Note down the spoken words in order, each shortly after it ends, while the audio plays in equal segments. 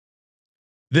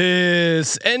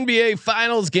This NBA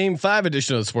Finals Game 5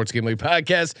 edition of the Sports Gambling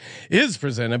Podcast is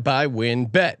presented by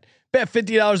WynnBET. Bet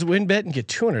 $50 at WynnBET and get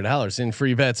 $200 in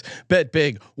free bets. Bet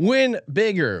big, win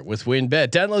bigger with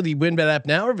WynnBET. Download the WynnBET app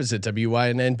now or visit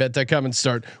wynnbet.com and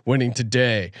start winning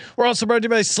today. We're also brought to you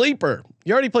by Sleeper.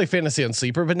 You already play fantasy on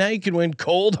Sleeper, but now you can win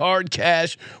cold hard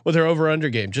cash with our over/under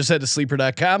game. Just head to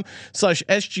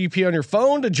sleeper.com/SGP on your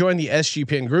phone to join the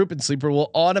SGPN group, and Sleeper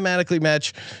will automatically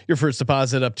match your first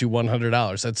deposit up to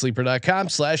 $100. That's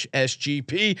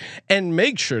sleeper.com/SGP, and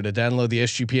make sure to download the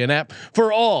SGPN app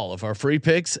for all of our free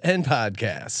picks and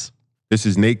podcasts. This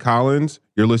is Nate Collins.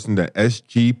 You're listening to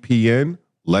SGPN.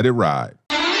 Let it ride.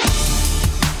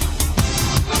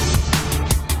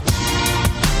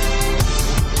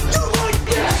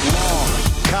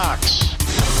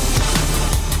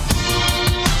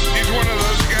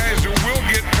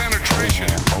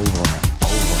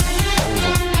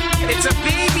 It's a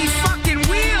baby fucking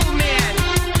wheel, man.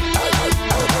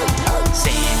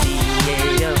 San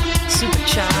Diego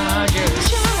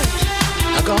Superchargers.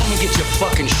 Now go home and get your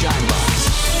fucking shine box.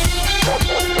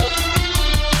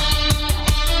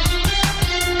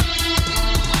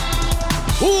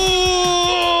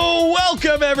 Ooh,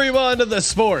 welcome everyone to the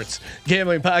Sports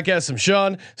Gambling Podcast. I'm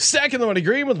Sean, stacking the money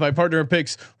green with my partner in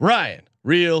picks, Ryan.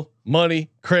 Real money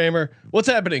Kramer. What's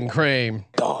happening, Kramer?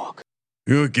 Dog.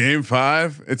 Game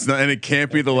 5. It's not, and it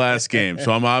can't be the last game.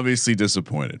 So I'm obviously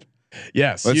disappointed.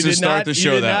 Yes, Let's you just did start not, the show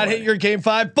you did that not way. hit your Game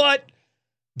 5, but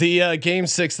the Game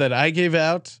 6 that I gave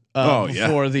out.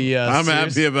 For the I'm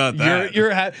series, happy about that.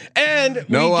 You're happy, and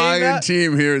No we gave iron out,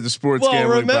 team here at the Sports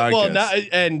Gambling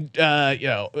Podcast.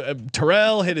 Well,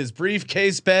 Terrell hit his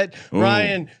briefcase bet. Ooh.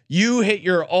 Ryan, you hit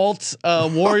your alt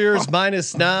Warriors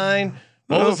 -9.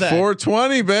 What was that?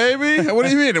 420, baby. What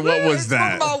do you mean? What was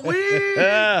that?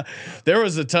 There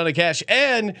was a ton of cash,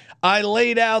 and I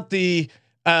laid out the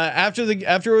after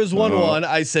it was 1-1.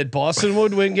 I said Boston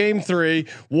would win Game 3,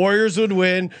 Warriors would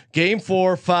win Game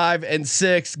 4, 5, and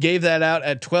 6. Gave that out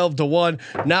at 12-1.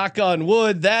 Knock on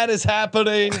wood, that is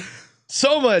happening.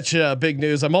 So much big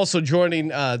news. I'm also joining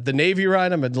the Navy,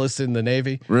 Ryan. I'm enlisted in the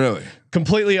Navy. Really?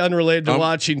 Completely unrelated to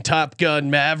watching Top Gun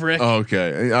Maverick.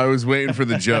 Okay, I was waiting for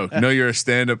the joke. No, you're a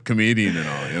stand-up comedian and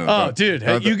all. You know,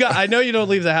 dude, you got. I know you don't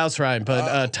leave the house, Ryan,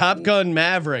 but Top Gun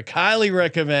Maverick, highly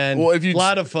recommend. Well, if you a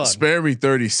lot of fun. Spare me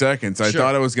 30 seconds. I Sure.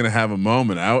 thought I was going to have a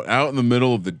moment out in the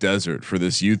middle of the desert for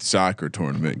this youth soccer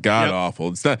tournament. God awful.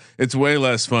 It's not. It's way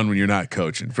less fun when you're not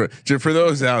coaching. For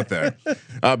those out there,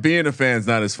 being a fan is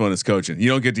not as fun as coaching. You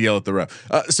don't get to yell at the ref.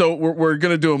 So we're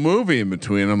going to do a movie in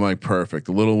between. I'm like, perfect.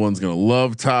 The little one's going to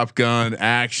love Top Gun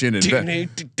action and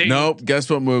nope. Guess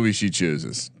what movie she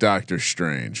chooses? Doctor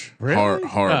Strange. Really?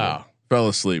 Horrible. Fell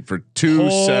asleep for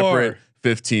two separate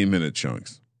 15-minute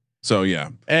chunks. So yeah.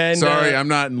 And sorry, I'm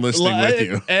not enlisting with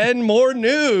you. And more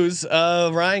news: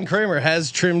 Ryan Kramer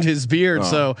has trimmed his beard,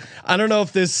 so I don't know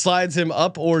if this slides him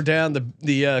up or down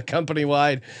the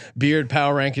company-wide beard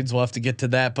power rankings. We'll have to get to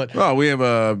that. But we have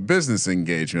a business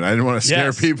engagement. I didn't want to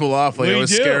scare people off like I was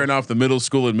scaring off the middle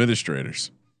school administrators.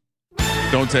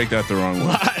 Don't take that the wrong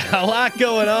way. A lot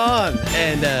going on.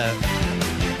 And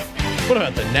what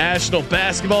about the National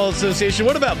Basketball Association?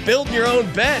 What about building your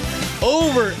own bet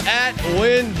over at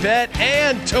WynnBET?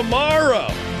 And tomorrow,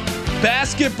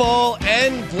 basketball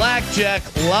and blackjack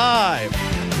live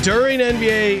during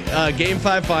NBA Game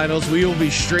 5 Finals. We will be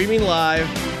streaming live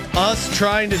us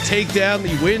trying to take down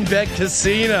the WynnBET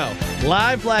Casino.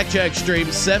 Live blackjack stream,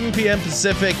 7 p.m.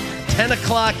 Pacific, 10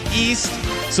 o'clock East.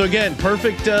 So again,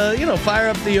 perfect. Fire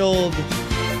up the old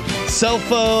cell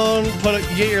phone,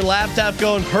 get your laptop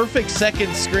going. Perfect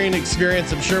second screen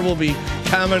experience. I'm sure we'll be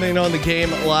commenting on the game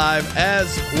live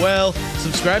as well.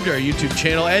 Subscribe to our YouTube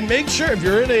channel and make sure if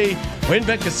you're in a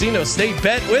WynnBET Casino state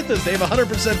bet with us, they have a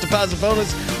 100% deposit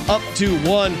bonus up to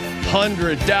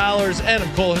 $100. And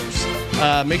of course,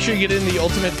 make sure you get in the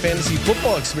Ultimate Fantasy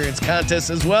Football Experience contest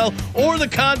as well, or the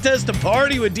contest to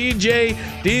party with DJ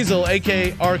Diesel,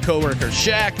 aka our coworker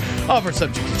Shaq. Offer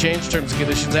subject to change. Terms and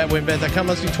conditions at WynnBET.com.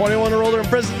 Must be 21 or older and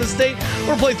present in the state.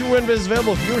 Or play through WynnBET is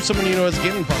available. If you or someone you know has a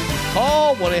gaming problem,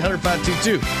 call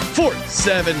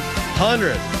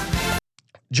 1-800-522-4700.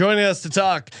 Joining us to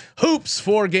talk hoops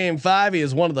for Game 5, he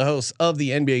is one of the hosts of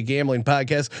the NBA Gambling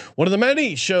Podcast, one of the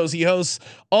many shows he hosts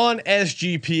on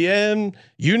SGPN.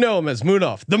 You know him as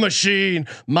Munaf, the Machine,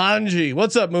 Manji.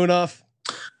 What's up, Munaf?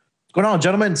 What's going on,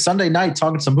 gentlemen? Sunday night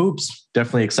talking some hoops.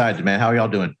 Definitely excited, man. How are y'all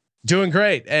doing? Doing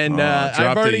great, and Dropped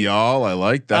I've already y'all. I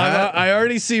like that. I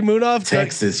already see Munaf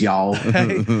Texas, y'all.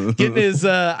 getting his.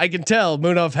 I can tell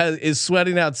Munaf is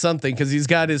sweating out something because he's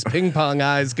got his ping pong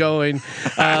eyes going,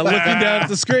 looking down at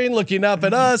the screen, looking up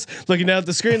at us, looking down at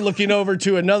the screen, looking over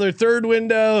to another third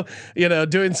window.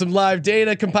 Doing some live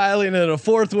data compiling in a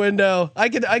fourth window. I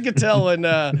could tell when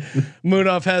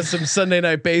Munaf has some Sunday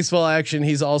Night Baseball action.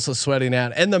 He's also sweating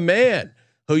out, and the man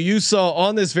who you saw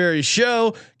on this very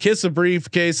show kiss a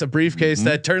briefcase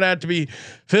that turned out to be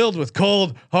filled with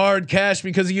cold hard cash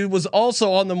because he was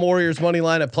also on the Warriors money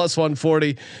line at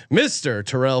 +140. Mr.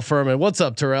 Terrell Furman, what's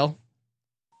up, Terrell?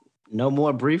 No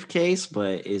more briefcase,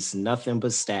 but it's nothing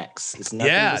but stacks. It's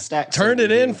nothing but stacks. Turn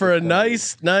it in for a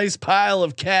nice pile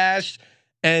of cash.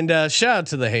 And shout out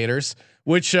to the haters,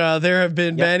 which there have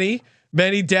been many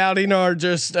doubting or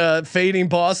just fading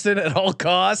Boston at all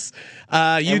costs.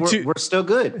 YouTube, we're still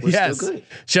good. We're still good.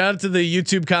 Shout out to the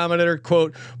YouTube commenter,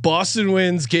 quote, Boston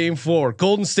wins game 4.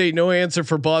 Golden State, no answer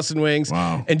for Boston Wings.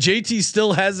 Wow. And JT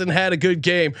still hasn't had a good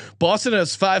game. Boston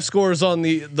has 5 scorers on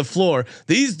the floor.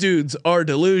 These dudes are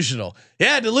delusional.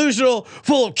 Yeah, delusional,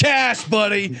 full of cash,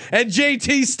 buddy. And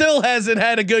JT still hasn't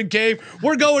had a good game.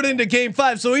 We're going into game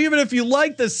 5. So even if you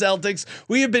like the Celtics,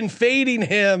 we have been fading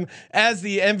him as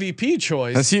the MVP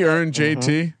choice. Has he earned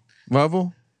JT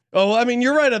level? Oh, I mean,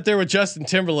 you're right up there with Justin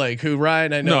Timberlake, who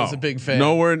Ryan I know is a big fan.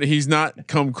 Nowhere, he's not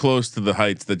come close to the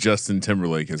heights that Justin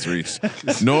Timberlake has reached.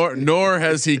 nor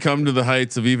has he come to the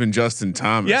heights of even Justin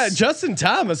Thomas. Yeah, Justin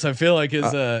Thomas, I feel like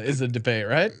is a debate,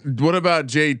 right? What about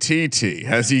JTT?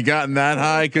 Has he gotten that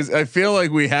high? Because I feel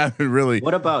like we haven't really.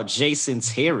 What about Jason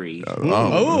Terry?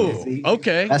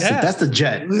 Okay, That's the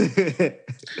Jet.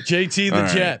 JT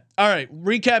the Jet. All right,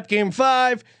 recap game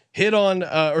 5.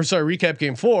 Recap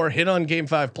game 4. Hit on game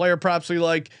 5 player props we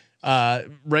like,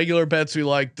 regular bets we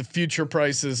like, the future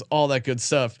prices, all that good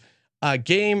stuff.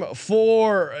 Game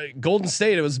 4, Golden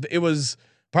State. It was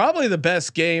probably the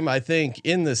best game I think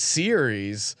in the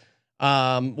series.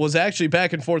 Was actually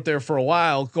back and forth there for a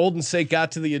while. Golden State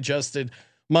got to the adjusted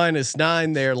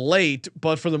 -9 there late,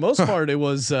 but for the most part it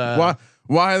was.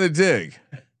 Why the dig?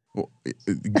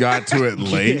 Got to it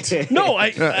late. No,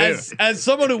 as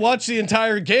someone who watched the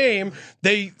entire game,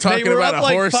 they were about up a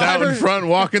horse out in front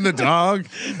walking the dog.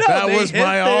 That was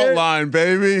my outline,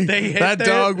 baby. That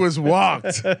dog was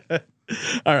walked.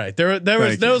 All right, there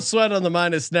was no sweat on the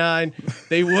 -9.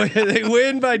 They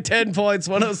win by 10 points,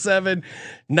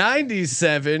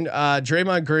 107-97.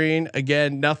 Draymond Green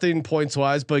again, nothing points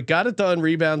wise, but got it done,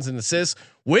 rebounds and assists.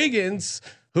 Wiggins,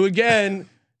 who again.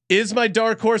 Is my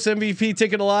dark horse MVP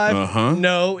ticket alive?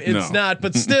 No, it's not.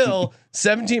 But still,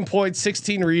 17 points,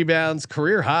 16 rebounds,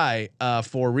 career high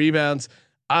for rebounds.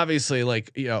 Obviously,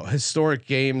 historic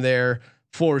game there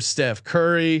for Steph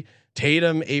Curry.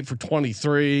 Tatum 8 for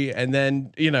 23, and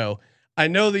then I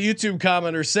know the YouTube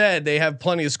commenter said they have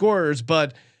plenty of scorers,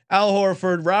 but Al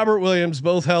Horford, Robert Williams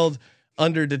both held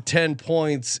under to 10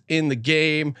 points in the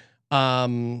game.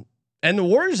 And the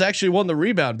Warriors actually won the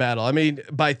rebound battle. I mean,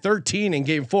 by 13 in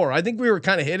game 4. I think we were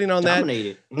kind of hitting on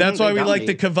dominated. that. That's why we like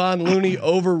the Kevon Looney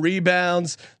over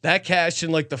rebounds that cashed in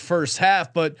like the first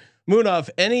half. But Munaf,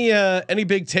 any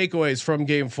big takeaways from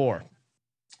game 4?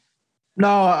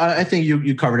 No, I think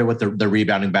you covered it with the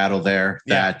rebounding battle there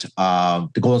that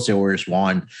the Golden State Warriors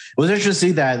won. It was interesting to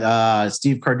see that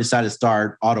Steve Kerr decided to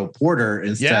start Otto Porter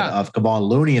instead of Kevon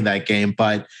Looney in that game,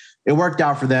 but it worked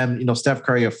out for them. Steph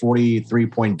Curry, a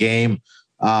 43-point game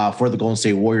for the Golden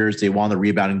State Warriors. They won the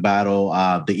rebounding battle.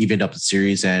 They evened up the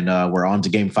series, and we're on to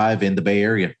game 5 in the Bay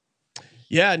Area.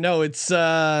 Yeah, no, it's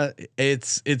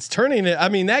turning it. I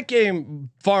mean, that game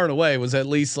far and away was at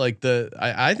least like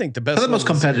I think the best, the most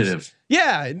competitive.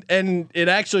 Yeah, and it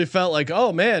actually felt like,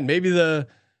 oh man, maybe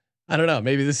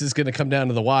maybe this is going to come down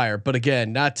to the wire. But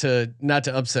again, not to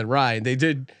upset Ryan, they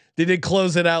did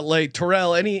close it out late.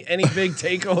 Terrell, any big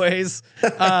takeaways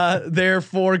there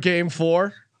for game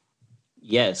 4?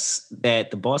 Yes,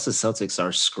 that the Boston Celtics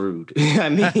are screwed. I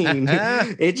mean,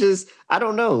 I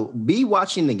don't know. Me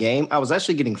watching the game, I was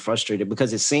actually getting frustrated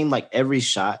because it seemed like every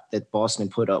shot that Boston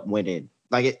put up went in.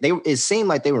 Like it seemed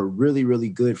like they were really, really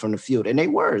good from the field, and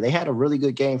they had a really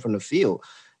good game from the field.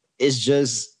 It's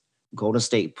just Golden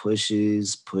State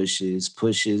pushes,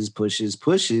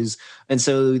 and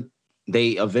so they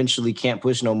eventually can't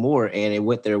push no more, and it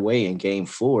went their way in game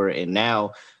 4. And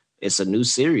now it's a new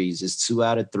series. It's 2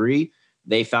 out of 3.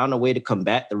 They found a way to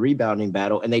combat the rebounding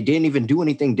battle, and they didn't even do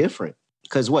anything different.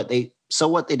 Because they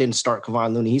didn't start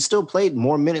Kevon Looney. He still played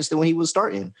more minutes than when he was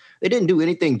starting. They didn't do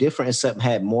anything different except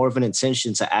had more of an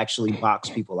intention to actually box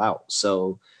people out.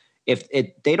 So if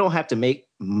they don't have to make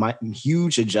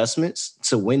huge adjustments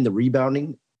to win the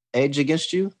rebounding edge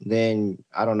against you, then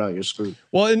I don't know, you're screwed.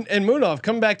 Well, and Munaf,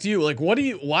 coming back to you, like, why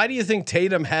do you think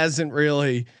Tatum hasn't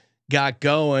really got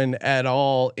going at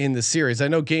all in the series? I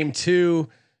know game 2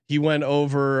 he went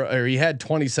over, or he had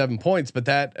 27 points, but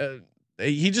that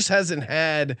he just hasn't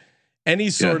had any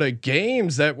sort of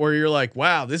games that where you're like,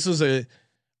 wow, this was a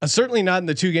certainly not in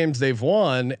the 2 games they've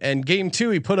won. And game 2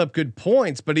 he put up good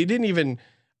points, but he didn't even.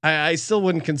 I still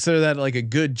wouldn't consider that like a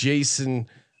good Jason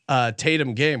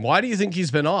Tatum game. Why do you think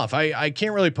he's been off? I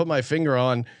can't really put my finger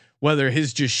on whether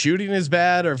his just shooting is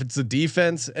bad or if it's the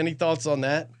defense. Any thoughts on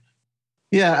that?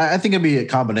 Yeah, I think it'd be a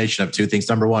combination of 2 things.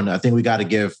 Number one, I think we got to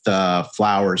give the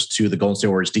flowers to the Golden State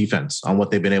Warriors defense on what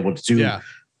they've been able to do,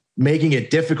 making it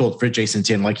difficult for Jason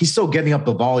Tatum. Like, he's still getting up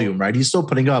the volume, right? He's still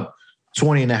putting up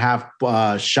 20 and a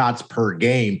half shots per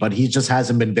game, but he just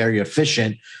hasn't been very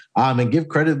efficient. And give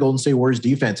credit to Golden State Warriors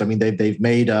defense. I mean, they've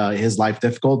made his life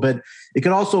difficult, but it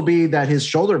could also be that his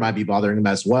shoulder might be bothering him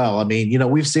as well. I mean,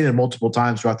 we've seen it multiple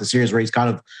times throughout the series where he's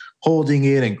kind of holding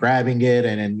it and grabbing it.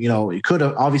 And it could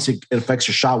have, obviously it affects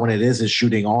your shot when it is his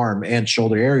shooting arm and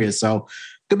shoulder areas. So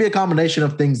it could be a combination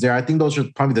of things there. I think those are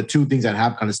probably the 2 things that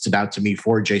have kind of stood out to me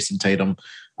for Jason Tatum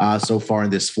so far in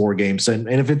this 4 games. And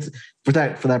if it's for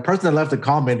that person that left a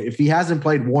comment, if he hasn't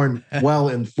played Warren well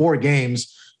in 4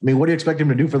 games, I mean, what do you expect him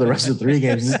to do for the rest of the 3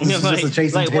 games? This is just a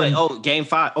chasing wait, game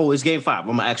 5. Oh, it's game 5.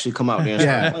 I'm gonna actually come out there and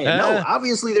start playing. No,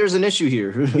 obviously there's an issue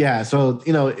here. Yeah. So,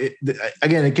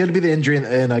 again, it could be the injury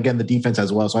and again, the defense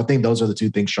as well. So I think those are the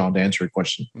 2 things, Sean, to answer your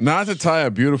question. Not to tie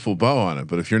a beautiful bow on it,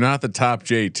 but if you're not the top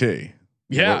JT,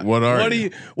 what are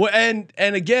you? Well, and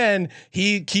again,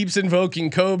 he keeps invoking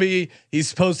Kobe.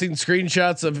 He's posting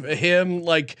screenshots of him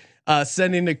like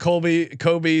sending to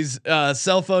Kobe's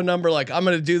cell phone number, like, I'm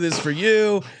going to do this for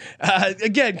you.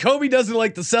 Again, Kobe doesn't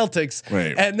like the Celtics.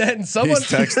 Wait, and then someone he's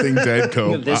texting dead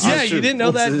Kobe. You didn't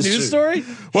know that news story?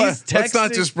 Let's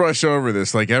not just brush over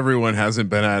this. Like, everyone hasn't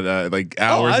been at like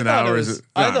hours and hours.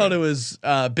 I thought it was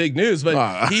big news,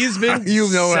 but he's been.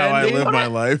 How I live my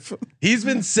life. He's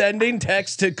been sending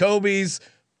texts to Kobe's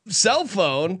cell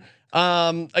phone.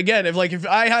 Again, if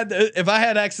I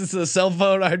had access to the cell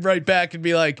phone, I'd write back and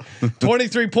be like,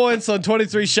 23 points on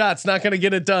 23 shots, not going to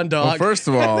get it done, dog. Well, first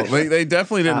of all, they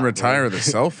definitely didn't retire the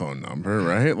cell phone number,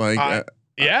 right? Like,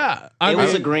 yeah,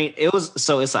 it's an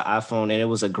iPhone and it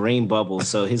was a green bubble,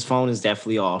 so his phone is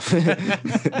definitely off.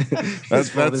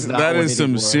 that is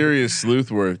some serious sleuth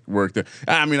work there.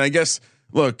 I mean, I guess.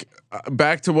 Look,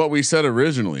 back to what we said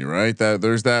originally, right? That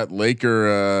there's that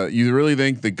Laker. You really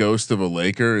think the ghost of a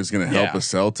Laker is going to help a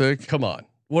Celtic? Come on.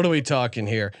 What are we talking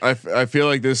here? I feel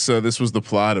like this was the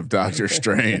plot of Doctor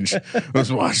Strange. Was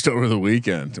watched over the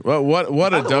weekend. Well,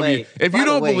 what a W. Way, if you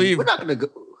don't believe, we're not going to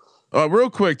go. Real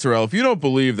quick, Terrell, if you don't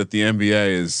believe that the NBA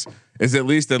is at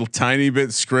least a tiny bit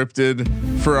scripted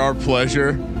for our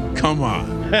pleasure, come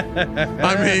on.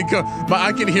 I mean,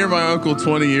 I can hear my uncle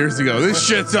 20 years ago. This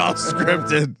shit's all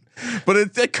scripted,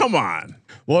 but come on.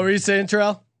 What were you saying,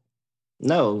 Terrell?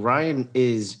 No, Ryan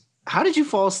is. How did you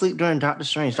fall asleep during Doctor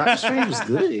Strange? Doctor Strange was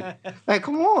good. Like,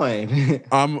 come on.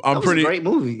 I'm pretty a great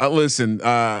movie. Listen,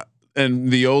 and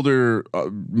the older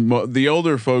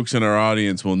folks in our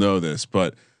audience will know this,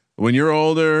 but when you're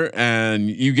older and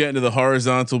you get into the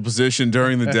horizontal position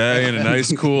during the day in a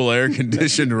nice, cool,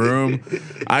 air-conditioned room,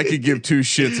 I could give 2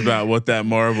 shits about what that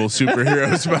Marvel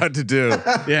superhero is about to do.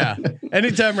 Yeah.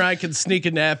 Anytime Ryan can sneak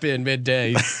a nap in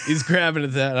midday, he's grabbing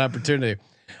at that opportunity.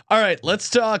 All right, let's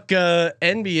talk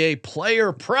NBA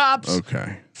player props.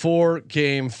 Okay. For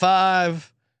Game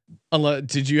 5.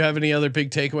 Did you have any other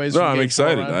big takeaways? No, I'm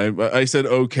excited. I said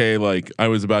okay, like I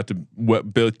was about to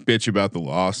bitch about the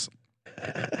loss.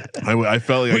 I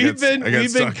felt like we've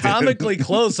been comically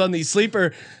close on these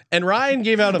sleeper, and Ryan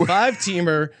gave out a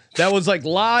 5-teamer that was like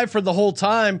live for the whole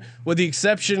time, with the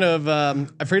exception of I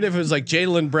forget if it was like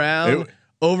Jaylen Brown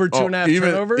over 2.5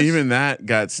 turnovers. Even that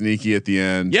got sneaky at the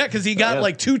end. Yeah, because he got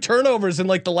like 2 turnovers in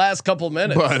like the last couple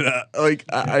minutes.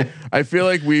 But I feel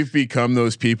like we've become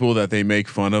those people that they make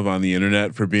fun of on the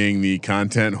internet for being the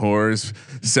content whores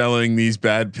selling these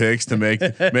bad picks to make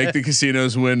the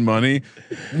casinos win money.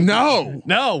 No,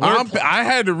 I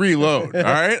had to reload. All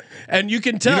right, and you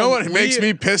can tell. You know what makes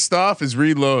me pissed off is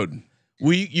reload.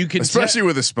 You can especially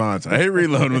with a sponsor. I hate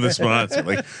reload with a sponsor.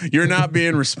 Like, you're not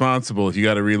being responsible if you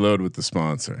got to reload with the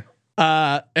sponsor.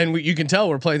 And you can tell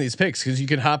we're playing these picks because you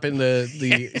can hop in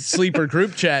the sleeper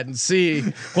group chat and see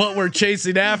what we're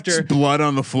chasing after. Just blood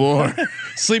on the floor.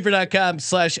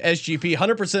 Sleeper.com/SGP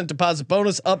 100% deposit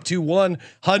bonus up to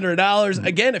 $100.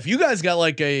 Again, if you guys got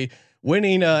like a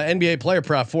winning NBA player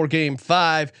prop for Game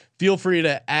 5, feel free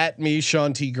to @me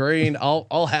Sean T Green.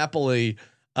 I'll happily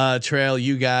trail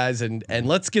you guys, and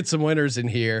let's get some winners in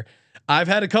here. I've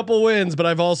had a couple wins, but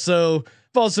I've also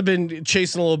been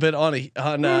chasing a little bit on.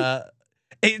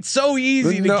 It's so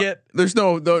easy to get. There's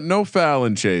no foul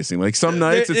in chasing. Like some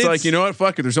nights, it's like, you know what?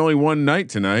 Fuck it. There's only one night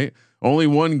tonight, only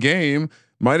one game.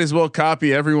 Might as well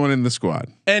copy everyone in the squad.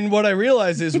 And what I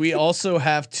realize is we also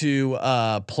have to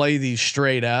play these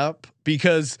straight up,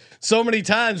 because so many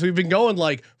times we've been going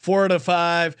like 4 out of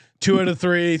 5, 2 out of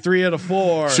 3, 3 out of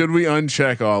 4. Should we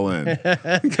uncheck all in?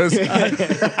 Because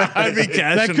I'd be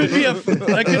cashing.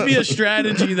 That could be a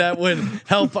strategy that would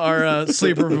help our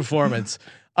sleeper performance.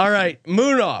 All right,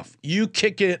 Moonoff, you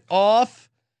kick it off.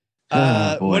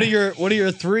 What are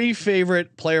your 3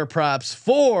 favorite player props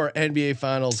for NBA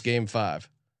Finals Game 5?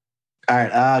 All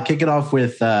right, kick it off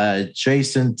with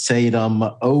Jason Tatum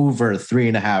over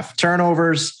 3.5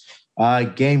 turnovers.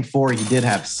 Game 4, he did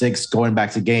have 6. Going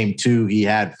back to game 2, he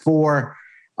had 4.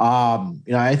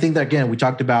 I think that, again, we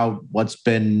talked about what's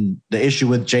been the issue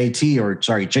with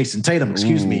Jason Tatum.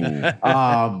 Excuse me.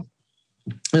 I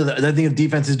think the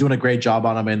defense is doing a great job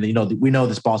on him, and we know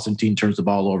this Boston team turns the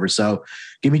ball over. So,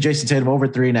 give me Jason Tatum over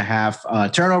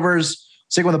 3.5 turnovers.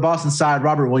 Sticking with the Boston side,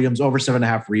 Robert Williams over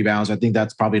 7.5 rebounds. I think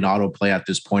that's probably an auto play at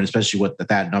this point, especially with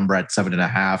that number at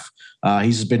 7.5.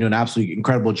 He's just been doing an absolutely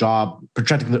incredible job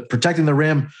protecting the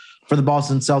rim for the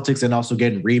Boston Celtics and also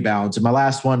getting rebounds. And my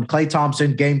last one, Klay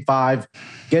Thompson, Game 5,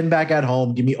 getting back at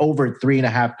home. Give me over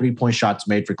 3.5 3-point shots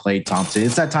made for Klay Thompson.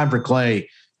 It's that time for Klay.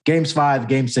 Games 5,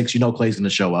 Game 6, Klay's going to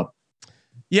show up.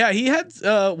 Yeah, he had.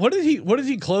 What did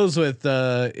he close with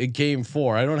in Game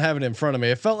 4? I don't have it in front of me.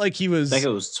 It felt like he was. I think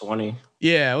it was 20.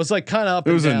 Yeah, it was like kind of up.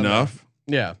 It was down enough.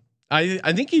 There. Yeah,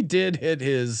 I think he did hit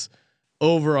his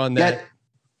over on that.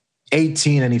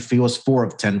 18, and he was 4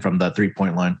 of 10 from the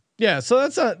 3-point line. Yeah, so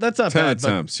that's not 10 bad.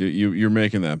 attempts. You're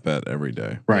making that bet every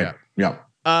day, right? Yeah.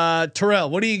 Terrell,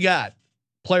 what do you got?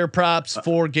 Player props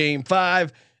for Game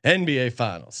 5 NBA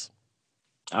Finals.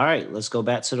 All right, let's go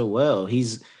back to the well.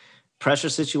 He's pressure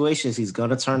situations. He's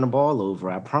gonna turn the ball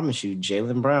over. I promise you,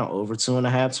 Jaylen Brown over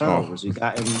 2.5 turnovers. We've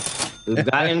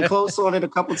gotten close on it a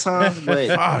couple times, but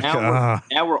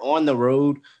now we're on the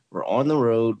road. We're on the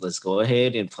road. Let's go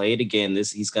ahead and play it again.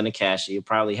 He's gonna cash it. He'll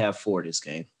probably have 4 this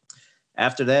game.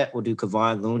 After that, we'll do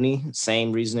Kevon Looney.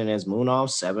 Same reasoning as Moonoff.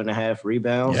 7.5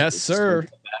 rebounds. Yes, sir.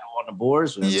 Battle on the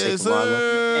boards. Yes,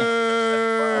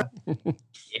 sir.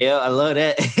 Yeah, I love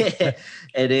that.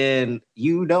 And then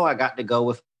I got to go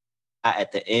with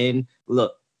at the end.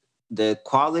 Look, the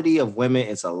quality of women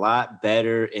is a lot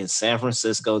better in San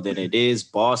Francisco than it is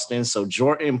Boston. So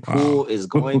Jordan Poole is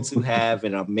going to have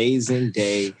an amazing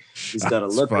day. He's going to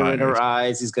look her in her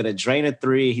eyes. He's going to drain a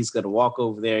 3. He's going to walk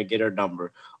over there and get her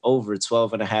number. Over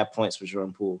 12.5 points for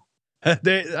Jordan Poole.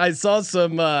 I saw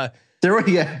some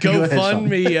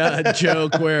GoFundMe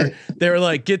joke where they were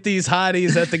like, get these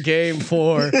hotties at the game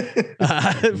for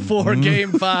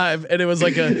Game 5, and it was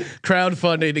like a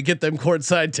crowdfunding to get them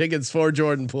courtside tickets for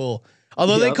Jordan Poole.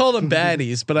 Although they called them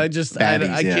baddies, but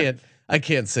I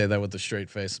can't say that with a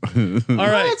straight face. All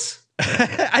right,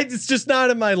 it's just not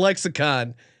in my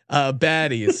lexicon.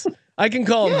 Baddies, I can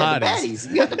call them hotties. Baddies.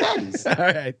 You got the baddies. All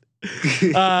right.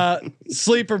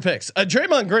 Sleeper picks.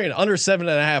 Draymond Green under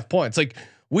 7.5 points. Like,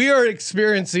 we are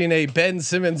experiencing a Ben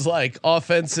Simmons like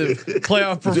offensive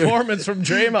playoff performance from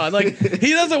Draymond. Like,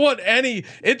 he doesn't want any.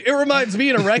 It reminds me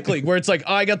in a rec league where it's like,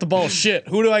 I got the ball. Shit,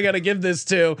 who do I got to give this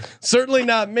to? Certainly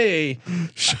not me.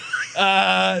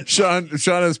 Sean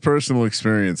has personal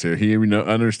experience here. He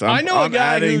understands. I know a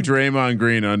guy adding Draymond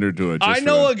Green under to it. I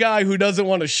know a guy who doesn't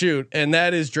want to shoot, and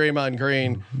that is Draymond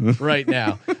Green right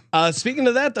now. Speaking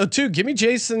of that though, too, give me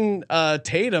Jason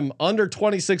Tatum under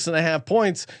 26.5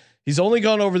 points. He's only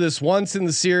gone over this once in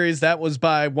the series. That was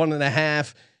by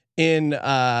 1.5 in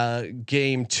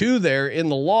Game 2 there in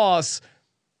the loss.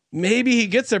 Maybe he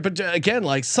gets there, but again,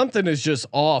 like, something is just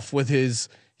off with his.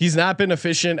 He's not been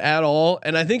efficient at all,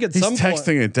 and I think he's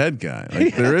texting a dead guy.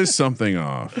 Like, there is something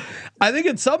off. I think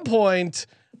at some point,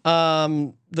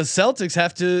 the Celtics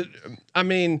have to. I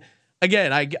mean,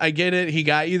 again, I get it. He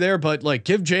got you there, but like,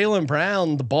 give Jaylen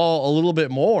Brown the ball a little bit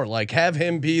more. Like, have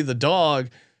him be the dog.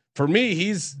 For me,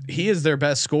 he is their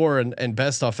best scorer and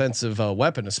best offensive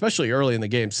weapon, especially early in the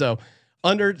game. So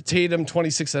under Tatum,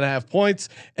 26.5 points,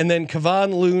 and then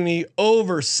Kevon Looney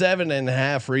over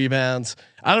 7.5 rebounds.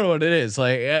 I don't know what it is.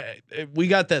 Like, we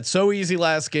got that so easy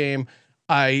last game.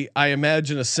 I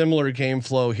imagine a similar game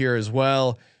flow here as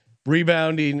well.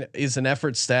 Rebounding is an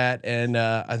effort stat, and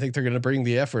I think they're going to bring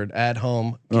the effort at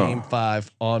home. Game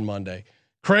 5 on Monday.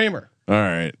 Kramer. All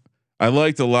right. I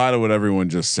liked a lot of what everyone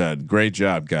just said. Great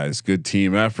job, guys. Good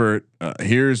team effort.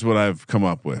 Here's what I've come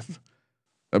up with.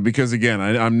 because again,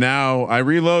 I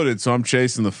reloaded, so I'm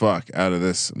chasing the fuck out of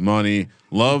this money.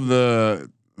 Love the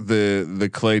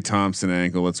Klay Thompson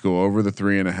angle. Let's go over the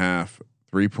 3.5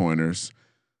 3-pointers.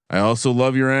 I also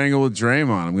love your angle with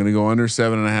Draymond. I'm going to go under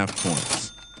 7.5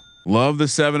 points. Love the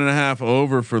 7.5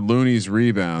 over for Looney's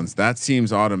rebounds. That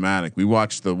seems automatic. We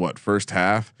watched the first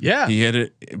half. Yeah, he hit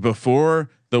it before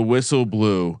the whistle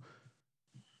blew.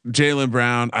 Jaylen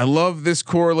Brown. I love this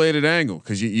correlated angle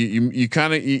because you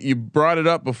kind of you brought it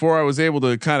up before I was able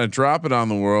to kind of drop it on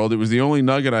the world. It was the only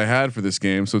nugget I had for this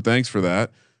game, so thanks for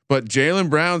that. But Jaylen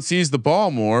Brown sees the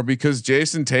ball more because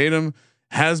Jason Tatum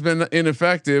has been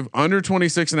ineffective. Under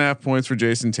 26.5 points for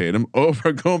Jason Tatum.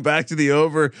 Over, going back to the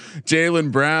over,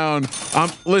 Jaylen Brown.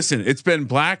 Listen, it's been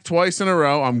black twice in a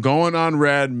row. I'm going on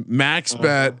red. Max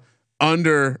bet.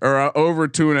 Under or over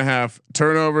 2.5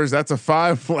 turnovers. That's a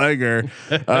 5-legger.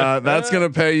 That's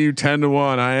going to pay you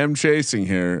 10-1. I am chasing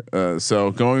here.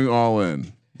 So going all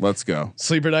in. Let's go.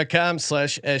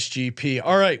 Sleeper.com/SGP.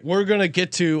 All right. We're going to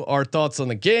get to our thoughts on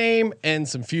the game and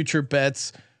some future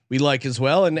bets we like as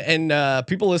well. And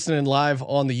people listening live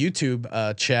on the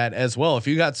YouTube chat as well. If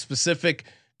you got specific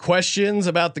questions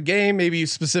about the game, maybe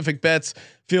specific bets,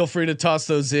 feel free to toss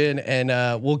those in and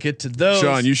we'll get to those.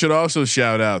 Sean, you should also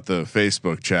shout out the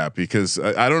Facebook chat because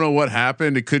I don't know what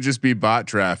happened. It could just be bot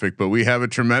traffic, but we have a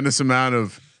tremendous amount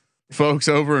of folks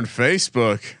over in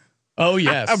Facebook. Oh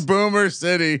yes. Boomer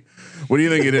City. What do you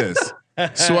think it is?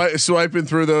 Swiping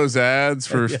through those ads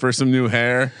for some new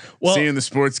hair. Well, seeing the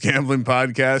Sports Gambling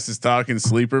Podcast is talking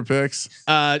sleeper picks.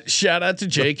 Shout out to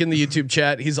Jake in the YouTube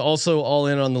chat. He's also all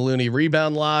in on the Looney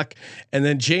rebound lock. And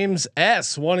then James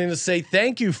S wanting to say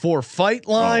thank you for Fight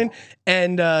Line.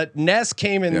 And Ness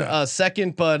came in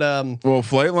second, but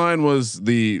Flight Line was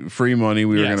the free money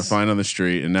we were going to find on the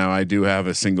street, and now I do have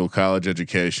a single college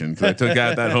education because I took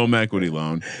out that home equity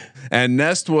loan. And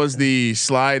Nest was the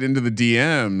slide into the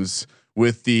DMs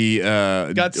with the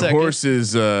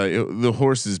horses. The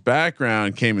horse's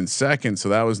background came in second, so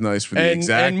that was nice for the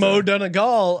exact. And Mo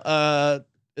Donegal.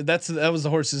 That was the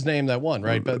horse's name that won,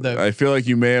 right? But I feel like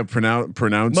you may have pronounced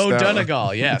Mo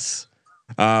Donegal. Yes.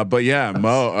 But yeah,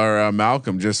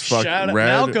 Malcolm just fucking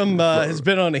Malcolm has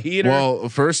been on a heater. Well,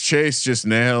 first chase just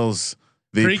nails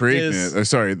the Preakness.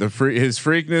 His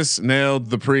Freakness nailed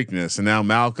the Preakness, and now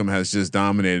Malcolm has just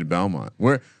dominated Belmont.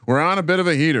 We're on a bit of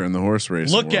a heater in the horse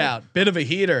race. Look out, bit of a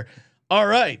heater. All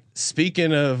right.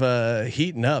 Speaking of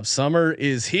heating up, summer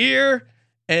is here,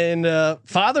 and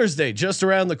Father's Day just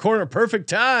around the corner. Perfect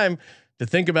time to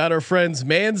think about our friends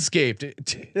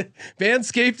Manscaped.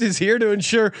 Manscaped is here to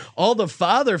ensure all the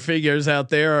father figures out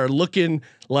there are looking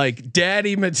like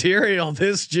daddy material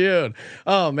this June.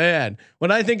 Oh man,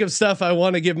 when I think of stuff I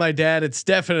want to give my dad, it's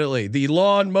definitely the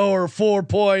Lawnmower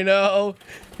 4.0.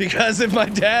 Because if my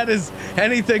dad is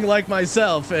anything like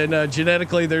myself, and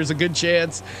genetically there's a good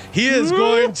chance he is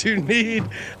going to need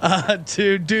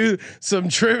to do some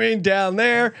trimming down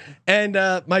there. And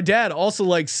my dad also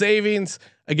likes savings.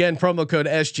 Again, promo code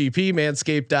SGP,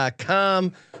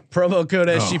 manscaped.com. Promo code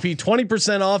SGP,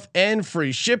 20% off and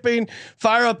free shipping.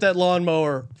 Fire up that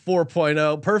Lawnmower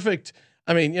 4.0. Perfect.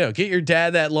 I mean, get your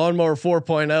dad that Lawnmower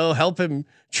 4.0, help him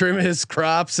trim his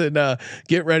crops and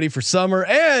get ready for summer.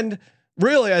 And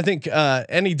really, I think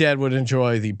any dad would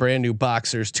enjoy the brand new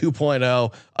Boxers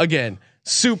 2.0. Again,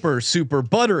 super, super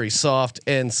buttery, soft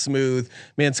and smooth.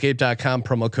 Manscaped.com,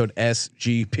 promo code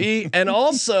SGP. And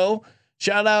also,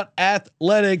 shout out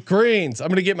Athletic Greens. I'm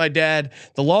going to get my dad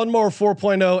the Lawnmower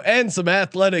 4.0 and some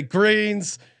Athletic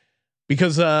Greens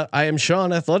because I am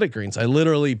Sean Athletic Greens. I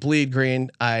literally bleed green.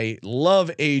 I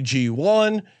love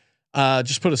AG1.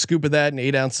 Just put a scoop of that in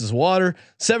 8 ounces of water,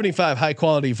 75 high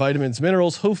quality vitamins,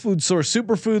 minerals, whole food source,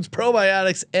 superfoods,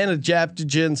 probiotics, and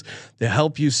adaptogens to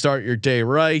help you start your day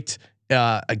right.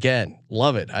 Again,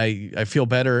 love it. I feel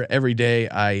better every day.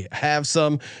 I have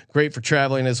some. Great for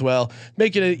traveling as well.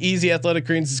 Making it easy. Athletic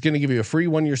Greens is going to give you a free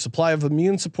 1-year supply of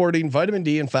immune supporting vitamin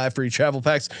D and 5 free travel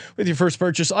packs with your first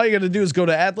purchase. All you got to do is go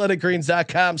to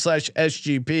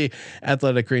athleticgreens.com/SGP,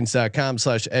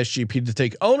 athleticgreens.com/SGP to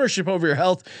take ownership over your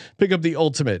health. Pick up the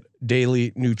ultimate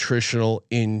daily nutritional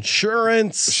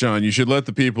insurance. Sean, you should let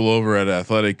the people over at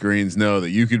Athletic Greens know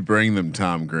that you could bring them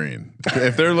Tom Green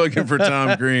if they're looking for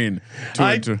Tom Green.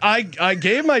 I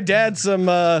gave my dad some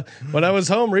when I was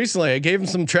home recently. I gave him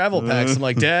some travel packs. I'm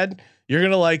like, Dad, you're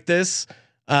gonna like this.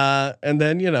 And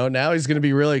then now he's gonna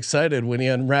be really excited when he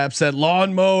unwraps that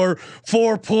Lawnmower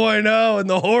 4.0 and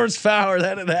the horsepower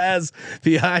that it has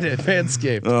behind it.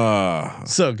 Manscaped,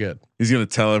 so good. He's going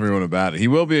to tell everyone about it. He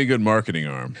will be a good marketing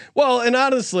arm. Well, and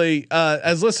honestly,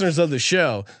 as listeners of the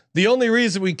show, the only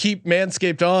reason we keep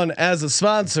Manscaped on as a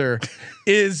sponsor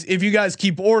is if you guys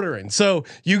keep ordering. So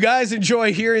you guys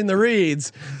enjoy hearing the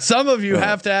reads. Some of you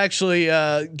have to actually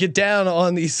get down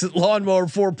on these lawnmower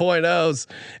 4.0s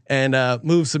and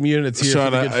move some units here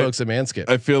Sean, for the good folks at Manscaped.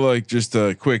 I feel like just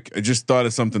quick. I just thought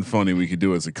of something funny we could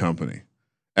do as a company.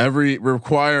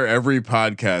 Require every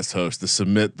podcast host to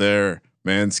submit their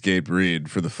Manscaped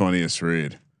read for the funniest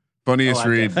read. Funniest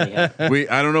read.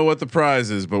 I don't know what the prize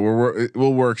is, but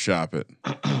we'll workshop it.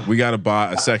 We got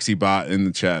a sexy bot in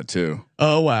the chat too.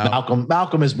 Oh wow,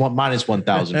 Malcolm is minus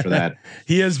 1,000 for that.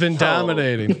 He has been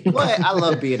dominating. What? I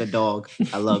love being a dog.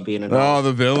 Oh,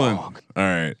 the villain. Dog. All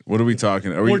right, what are we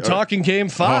talking? We're talking Game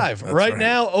 5 right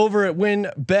now over at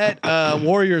WinBet.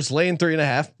 Warriors laying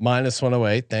 3.5 minus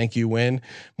 108. Thank you, Win.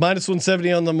 Minus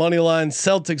 170 on the money line.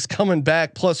 Celtics coming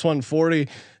back plus 140.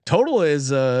 Total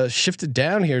is shifted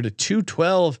down here to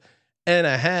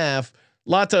 212.5.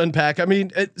 Lot to unpack. I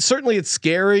mean, certainly it's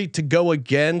scary to go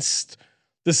against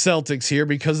the Celtics here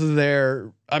because of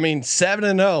their,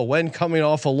 7-0 when coming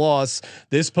off a loss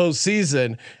this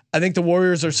postseason. I think the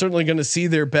Warriors are certainly going to see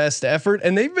their best effort,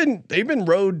 and they've been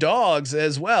road dogs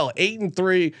as well.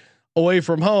 8-3 away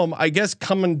from home. I guess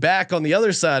coming back on the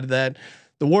other side of that,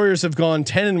 the Warriors have gone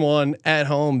 10-1 at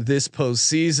home this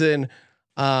postseason.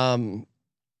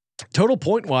 Total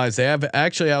point wise, they have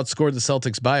actually outscored the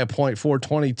Celtics by a point,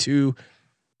 422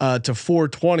 to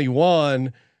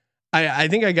 421. I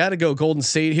think I got to go Golden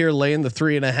State here, laying the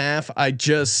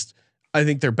 3.5. I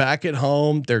think they're back at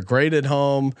home. They're great at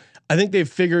home. I think they've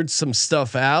figured some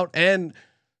stuff out. And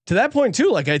to that point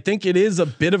too, like I think it is a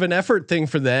bit of an effort thing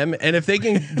for them. And if they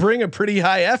can bring a pretty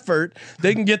high effort,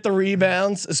 they can get the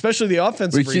rebounds, especially the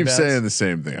offensive. We keep saying the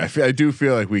same thing. I do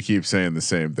feel like we keep saying the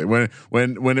same thing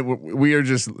we are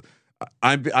just.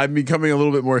 I'm becoming a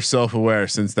little bit more self-aware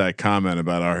since that comment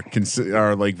about our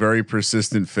like very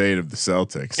persistent fate of the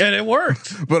Celtics, and it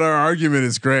worked. But our argument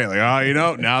is great. Like,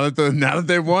 now that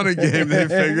they've won a game, they've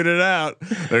figured it out.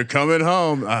 They're coming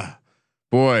home.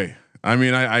 Boy,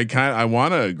 I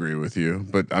want to agree with you,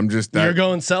 but I'm just you're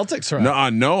going Celtics, right?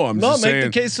 No, I'm just saying. Make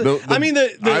the case.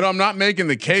 I'm not making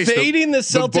the case. Fading the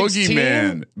Celtics the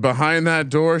boogeyman behind that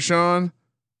door, Sean.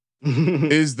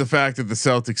 is the fact that the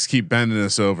Celtics keep bending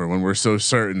us over when we're so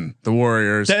certain the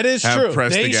Warriors that is have true.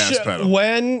 Pressed the gas pedal.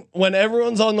 When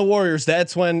everyone's on the Warriors,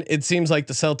 that's when it seems like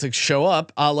the Celtics show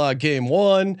up, a la Game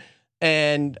 1,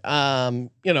 and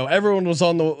everyone was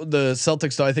on the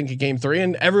Celtics though I think in Game 3,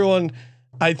 and everyone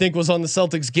I think was on the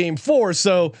Celtics Game 4.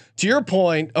 So to your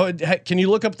point, can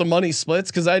you look up the money splits?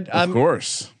 Because of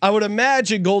course I would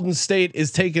imagine Golden State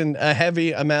is taking a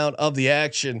heavy amount of the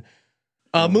action.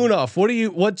 Munaf,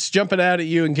 what's jumping out at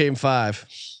you in Game 5?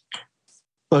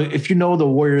 If you know the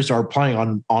Warriors are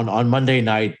playing on Monday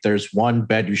night, there's one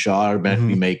bet you should automatically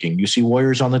be making. You see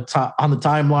Warriors on the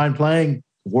timeline playing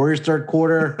Warriors third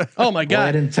quarter. Oh my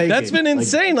God, that's been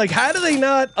insane. Like, how do they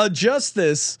not adjust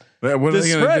this? What are they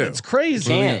spread? Do? It's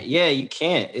crazy. You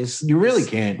can't. You really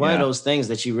can't. One of those things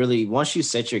that you really, once you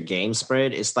set your game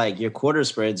spread, it's like your quarter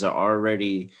spreads are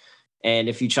already. And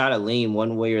if you try to lean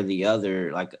one way or the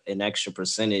other, like an extra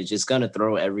percentage, it's going to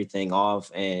throw everything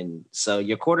off. And so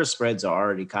your quarter spreads are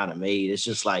already kind of made. It's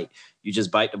just like you just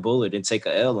bite the bullet and take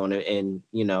a L on it. And,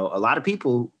 a lot of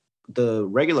people, the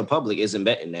regular public isn't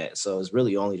betting that. So it's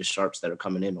really only the sharps that are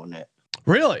coming in on that.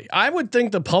 Really? I would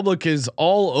think the public is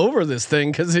all over this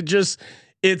thing because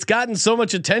it's gotten so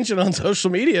much attention on social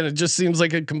media and it just seems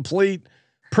like a complete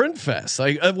print fest.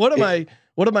 Like, what am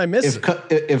I missing?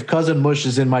 If Cousin Mush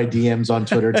is in my DMs on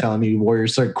Twitter telling me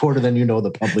Warriors third quarter, then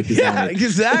the public is on it.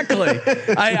 Exactly.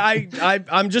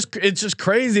 It's just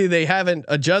crazy they haven't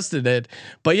adjusted it.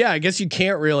 But yeah, I guess you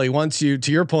can't really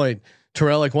to your point,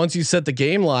 Terrell, like once you set the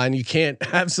game line, you can't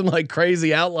have some like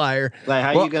crazy outlier.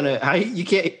 Like you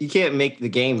can't make the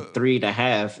game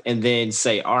 3.5 and then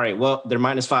say, all right, well, they're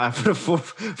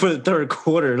 -5 for the third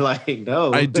quarter. Like,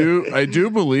 no. I do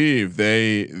believe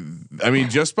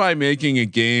just by making a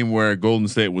game where Golden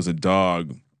State was a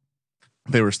dog,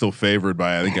 they were still favored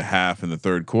by I think a half in the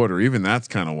third quarter. Even that's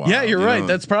kind of wild. Yeah, you're right.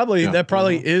 That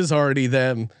probably is already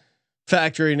them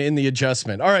factoring in the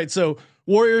adjustment. All right, so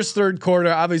Warriors third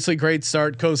quarter, obviously great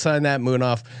start. Co-sign that,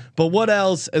 Munaf. But what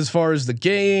else as far as the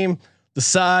game, the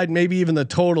side, maybe even the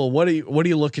total? What are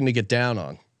you looking to get down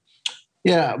on?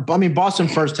 Yeah, Boston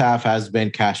first half has been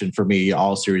cashing for me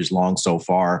all series long so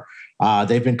far.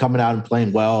 They've been coming out and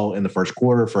playing well in the first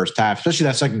quarter, first half, especially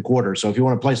that second quarter. So if you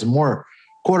want to play some more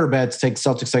quarter bets, take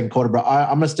Celtics second quarter. But I'm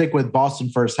going to stick with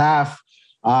Boston first half,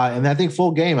 and I think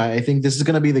full game. I think this is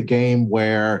going to be the game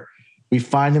where we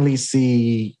finally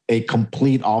see a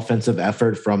complete offensive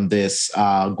effort from this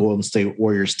Golden State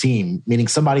Warriors team, meaning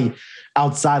somebody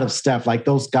outside of Steph, like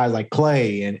those guys like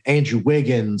Clay and Andrew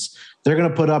Wiggins, they're going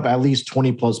to put up at least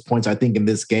 20 plus points, I think, in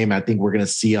this game. I think we're going to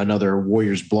see another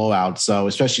Warriors blowout. So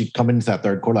especially coming into that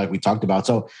third quarter, like we talked about.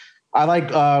 So I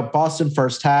like Boston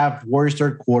first half, Warriors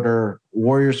third quarter,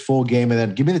 Warriors full game, and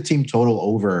then give me the team total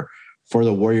over for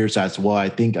the Warriors as well. I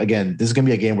think, again, this is going to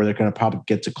be a game where they're going to probably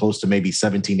get to close to maybe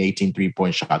 17, 18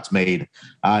 3-point shots made.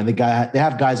 And they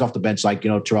have guys off the bench, like,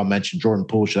 Terrell mentioned, Jordan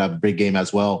Poole should have a big game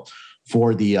as well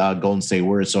for the Golden State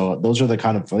Warriors. So those are the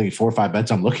kind of 4 or 5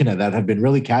 bets I'm looking at that have been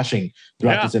really cashing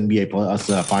throughout this NBA plus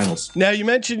finals. Now, you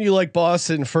mentioned you like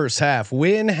Boston first half.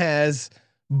 Win has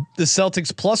the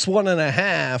Celtics plus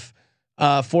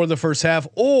 1.5 for the first half,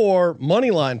 or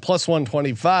money line plus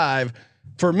 125.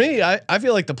 For me, I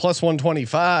feel like the plus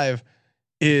 125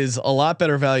 is a lot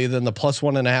better value than the plus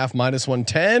 1.5 minus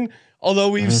 110. Although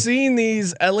we've seen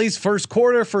these at least first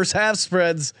quarter, first half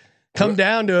spreads come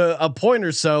down to a point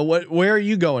or so. Where are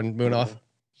you going, Munaf?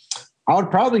 I would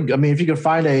probably, if you could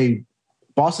find a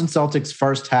Boston Celtics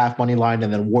first half money line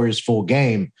and then Warriors full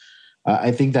game,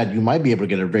 I think that you might be able to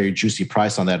get a very juicy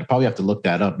price on that. I'd probably have to look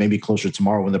that up, maybe closer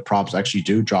tomorrow when the props actually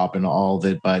do drop and all of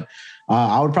it. But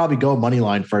I would probably go money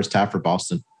line first half for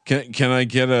Boston. Can I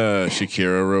get a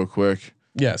Shakira real quick?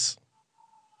 Yes.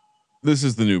 This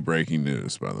is the new breaking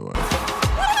news, by the way.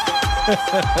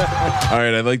 All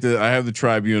right, I have the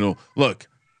tribunal.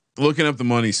 Looking up the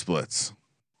money splits.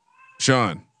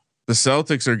 Sean, the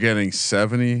Celtics are getting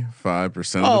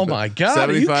 75%. Oh my God.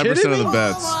 75% of the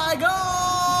bets. Oh my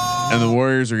God. And the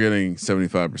Warriors are getting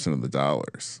 75% of the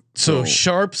dollars. So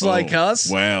sharps like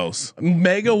us, whales,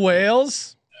 mega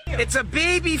whales. It's a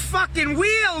baby fucking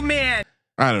wheel, man.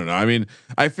 I don't know.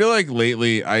 I feel like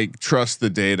lately I trust the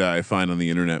data I find on the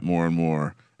internet more and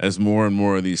more as more and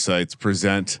more of these sites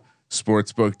present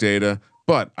sportsbook data.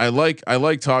 But I like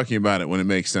talking about it when it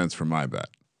makes sense for my bet.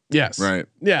 Yes. Right.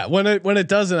 Yeah. When it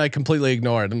doesn't, I completely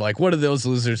ignore it. I'm like, what do those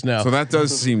losers know? So that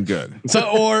does seem good.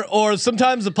 So or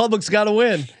sometimes the public's got to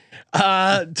win.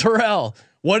 Terrell,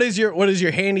 what is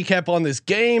your handicap on this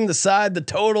game? The side, the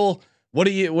total. What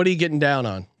are you getting down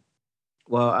on?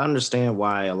 Well, I understand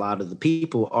why a lot of the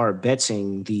people are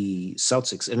betting the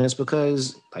Celtics, and it's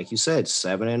because, like you said,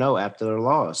 7-0 after their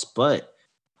loss. But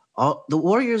the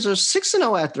Warriors are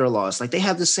 6-0 after a loss. Like they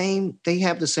have the same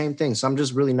thing. So I'm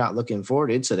just really not looking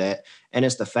forward into that. And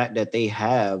it's the fact that they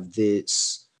have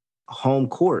this home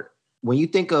court. When you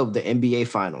think of the NBA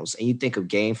Finals and you think of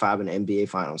Game 5 in the NBA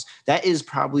Finals, that is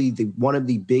probably one of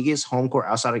the biggest home court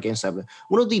outside of Game 7.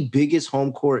 One of the biggest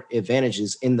home court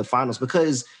advantages in the finals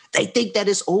because they think that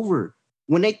it's over.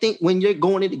 When you're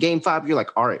going into Game 5, you're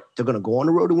like, all right, they're going to go on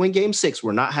the road to win Game 6.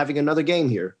 We're not having another game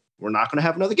here. We're not going to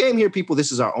have another game here, people.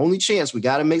 This is our only chance. We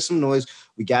got to make some noise.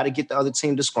 We got to get the other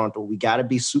team disgruntled. We got to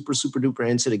be super, super duper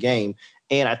into the game.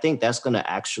 And I think that's going to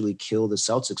actually kill the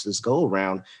Celtics this go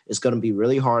around. It's going to be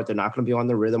really hard. They're not going to be on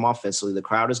the rhythm offensively. The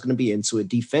crowd is going to be into it.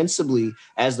 Defensively,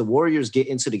 as the Warriors get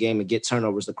into the game and get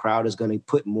turnovers, the crowd is going to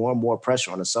put more and more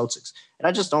pressure on the Celtics. And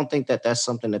I just don't think that that's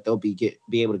something that they'll be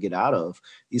able to get out of.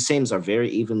 These teams are very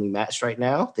evenly matched right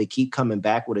now. They keep coming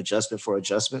back with adjustment for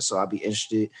adjustment. So I'll be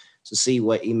interested to see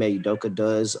what Ime Udoka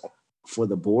does for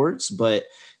the boards, but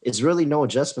it's really no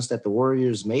adjustments that the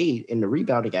Warriors made in the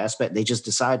rebounding aspect. They just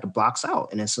decided to box out.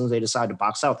 And as soon as they decide to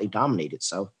box out, they dominated.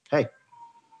 So, hey.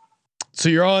 So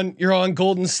you're on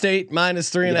Golden State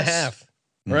minus 3.5,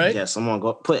 right? Yes. I'm on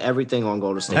put everything on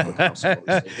Golden State.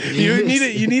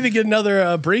 You need to get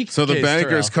another brief. So the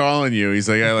banker's calling you. He's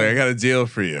like, I got a deal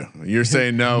for you. You're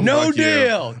saying no. No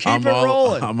deal. Keep it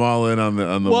rolling. I'm all in on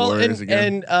the Warriors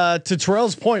again. And to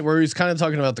Terrell's point, where he's kind of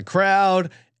talking about the crowd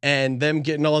and them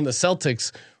getting on the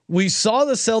Celtics, we saw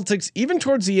the Celtics even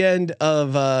towards the end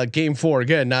of Game 4.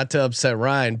 Again, not to upset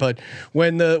Ryan, but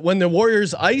when the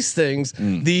Warriors ice things,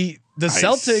 the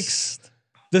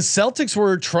Celtics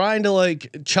were trying to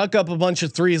like chuck up a bunch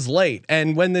of threes late.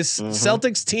 And when this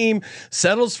Celtics team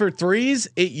settles for threes,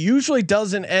 it usually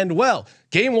doesn't end well.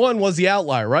 Game 1 was the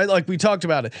outlier, right? Like we talked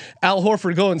about it. Al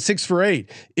Horford going 6 for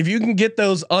 8. If you can get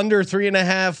those under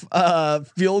 3.5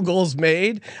 field goals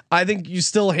made, I think you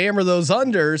still hammer those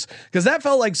unders because that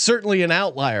felt like certainly an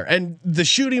outlier. And the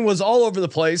shooting was all over the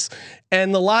place.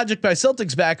 And the logic by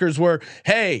Celtics backers were,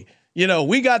 hey,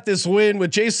 we got this win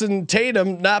with Jason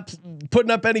Tatum not putting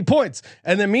up any points.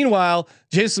 And then meanwhile,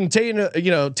 Jason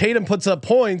Tatum puts up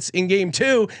points in Game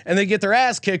 2 and they get their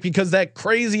ass kicked because that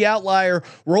crazy outlier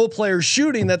role player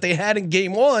shooting that they had in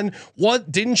Game 1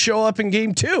 didn't show up in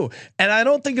Game 2. And I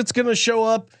don't think it's going to show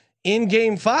up in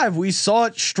Game 5. We saw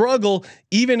it struggle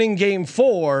even in Game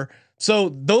 4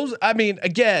 So those, I mean,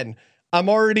 again, I'm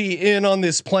already in on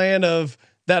this plan of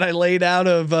that I laid out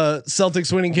of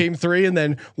Celtics winning game 3 and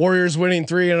then Warriors winning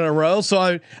 3 in a row. So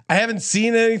I haven't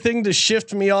seen anything to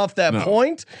shift me off that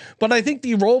point, but I think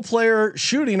the role player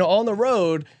shooting on the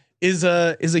road is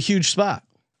a huge spot.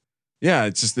 Yeah,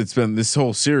 it's been this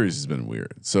whole series has been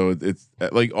weird. So it's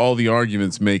like all the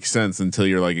arguments make sense until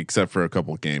you're like, except for a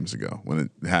couple of games ago when it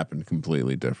happened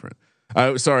completely different.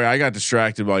 Sorry, I got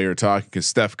distracted while you were talking because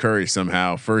Steph Curry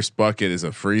somehow first bucket is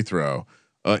a free throw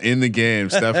in the game.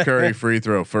 Steph Curry free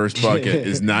throw first bucket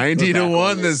is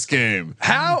 90-1 this game.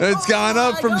 How it's gone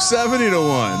up from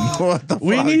 70-1. What the fuck?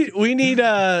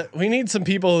 We need some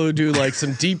people who do like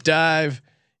some deep dive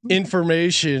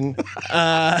information.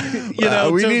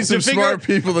 We need some smart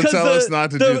people to tell us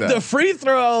not to do that. The free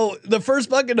throw, the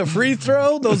first bucket of free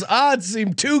throw, those odds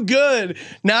seem too good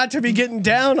not to be getting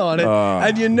down on it.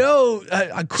 And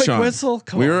a quick Sean, whistle.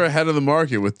 We were ahead of the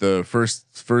market with the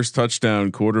first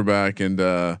touchdown quarterback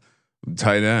and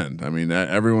tight end. I mean,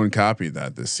 everyone copied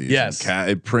that this season. Yes,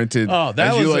 it printed. That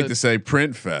as was you like to say,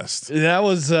 print fest. That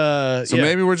was so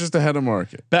maybe we're just ahead of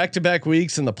market. Back-to-back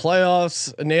weeks in the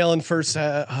playoffs, nailing first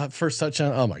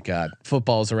touchdown. Oh my God,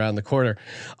 football's around the corner.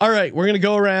 All right, we're gonna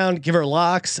go around, give our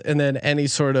locks, and then any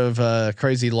sort of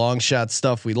crazy long shot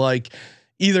stuff we like,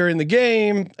 either in the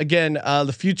game. Again,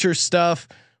 the future stuff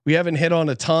we haven't hit on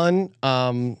a ton.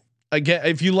 Again,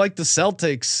 if you like the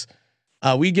Celtics.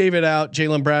 We gave it out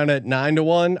Jaylen Brown at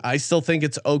 9-1. I still think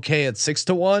it's okay at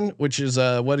 6-1, which is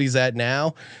what he's at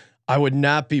now. I would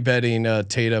not be betting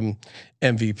Tatum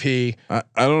MVP. I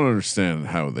don't understand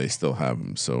how they still have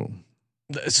him so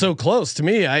close to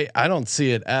me. I don't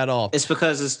see it at all. It's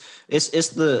because it's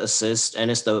the assist and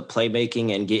it's the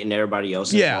playmaking and getting everybody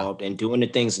else involved and doing the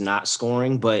things not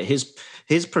scoring. But his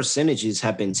percentages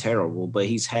have been terrible. But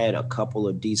he's had a couple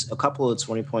of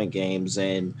 20-point games,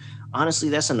 and honestly,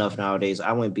 that's enough nowadays.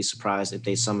 I wouldn't be surprised if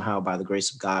they somehow, by the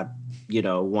grace of God,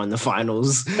 won the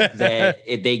finals. That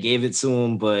if they gave it to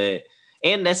him,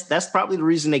 and that's probably the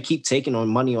reason they keep taking on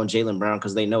money on Jaylen Brown,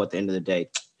 because they know at the end of the day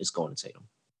it's going to Tatum.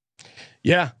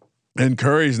 Yeah. And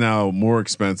Curry's now more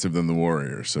expensive than the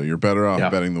Warriors, so you're better off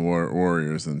betting the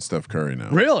Warriors than Steph Curry now.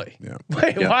 Really? Yeah.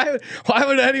 Wait, why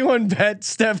would anyone bet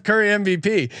Steph Curry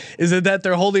MVP? Is it that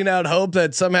they're holding out hope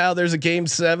that somehow there's a game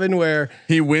 7 where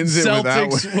he wins it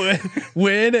Celtics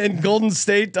win and Golden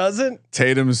State doesn't?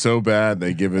 Tatum's so bad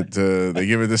they give it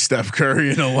to Steph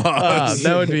Curry in a loss.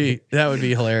 That would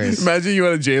be hilarious. Imagine you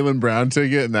had a Jaylen Brown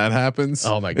ticket and that happens.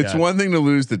 Oh my God! It's one thing to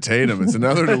lose to Tatum; it's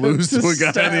another to lose to a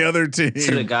guy on the other team.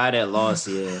 To the guy that lost,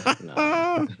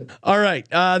 No. All right.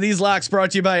 These locks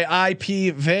brought to you by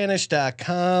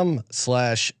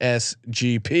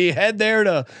IPVanish.com/SGP. Head there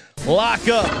to lock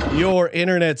up your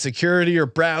internet security, your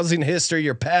browsing history,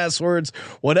 your passwords,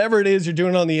 whatever it is you're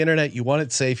doing on the internet. You want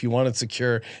it safe, you want it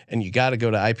secure, and you got to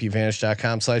go to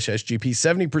IPVanish.com/SGP.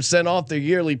 70% off their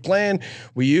yearly plan.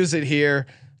 We use it here.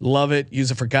 Love it.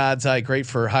 Use it for God's eye. Great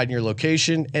for hiding your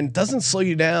location and doesn't slow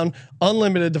you down.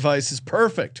 Unlimited devices.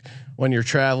 Perfect when you're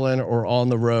traveling or on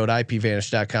the road.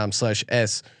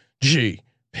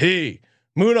 IPVanish.com/SGP.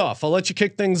 Moonoff, I'll let you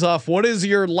kick things off. What is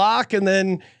your lock, and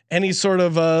then any sort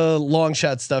of long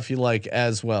shot stuff you like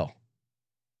as well?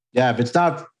 Yeah, if it's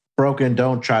not broken,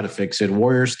 don't try to fix it.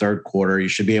 Warriors third quarter, you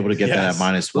should be able to get that at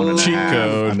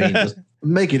 -1.5. I mean, just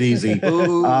make it easy.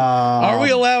 Are we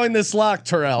allowing this lock,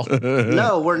 Terrell?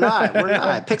 No, we're not. We're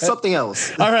not. Pick something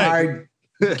else. All right.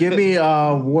 Give me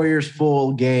Warriors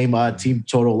full game team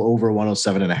total over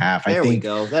 107.5. There we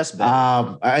go. That's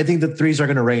better. I think the threes are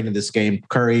going to reign in this game.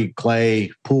 Curry, Clay,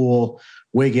 Poole,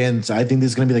 Wiggins. I think this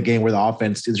is going to be the game where the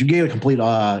offense is. You get a complete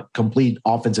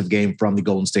offensive game from the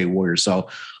Golden State Warriors. So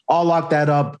I'll lock that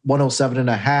up.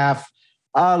 107.5.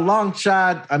 Long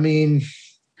shot. I mean,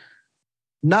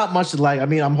 not much to like. I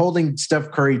mean, I'm holding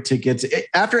Steph Curry tickets.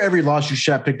 After every loss, you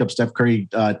should have picked up Steph Curry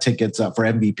tickets for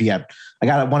MVP. I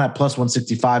got one at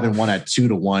 +165 and one at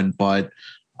 2-1. But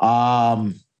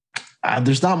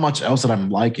there's not much else that I'm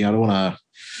liking. I don't want to.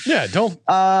 Yeah, don't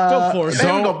force it.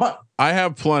 I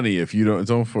have plenty. If you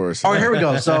don't force. All right, here we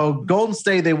go. So Golden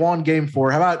State, they won Game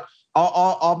 4. How about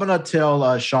I'm gonna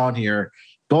tell Sean here.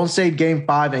 Golden State Game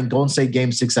 5 and Golden State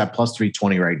Game 6 at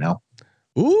 +320 right now.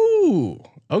 Ooh,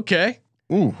 okay.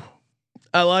 Ooh,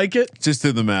 I like it. Just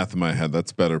did the math in my head.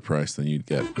 That's better price than you'd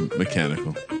get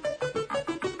mechanical.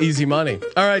 Easy money.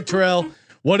 All right, Terrell.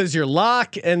 What is your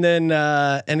lock, and then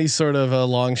any sort of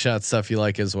long shot stuff you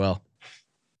like as well?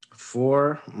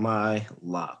 For my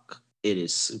lock, It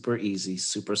is super easy,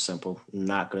 super simple.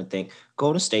 Not going to think.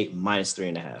 Golden State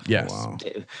 -3.5. Yes. Wow.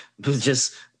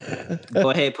 Just go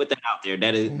ahead, put that out there.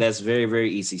 That's very,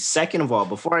 very easy. Second of all,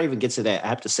 before I even get to that, I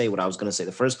have to say what I was going to say.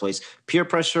 The first place, Peer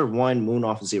Pressure 1, Moon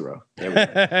off 0. There we go.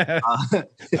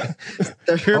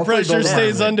 Peer pressure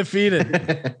stays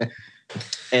undefeated.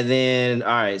 And then, all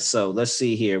right, so let's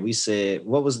see here. We said,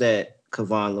 what was that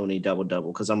Kevon Looney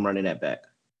double-double? Because I'm running that back.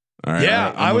 All right,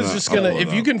 Yeah, I was just gonna.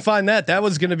 If you can, can find that, that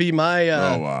was gonna be my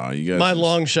oh wow, you guys my just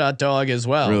long shot dog as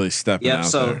well. really stepping Yep.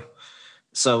 out there.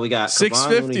 So we got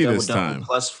 650 this double time.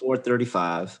 plus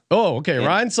 435. Oh, okay. Yeah.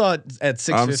 Ryan saw it at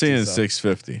 650. I'm seeing so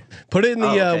 650. Put it in the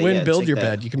okay, win yeah, build take your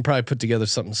that. bed. You can probably put together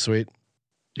something sweet.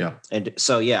 Yeah. And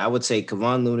so, yeah, I would say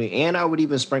Kevon Looney, and I would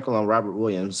even sprinkle on Robert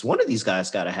Williams. One of these guys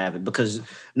got to have it because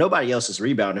nobody else is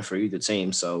rebounding for either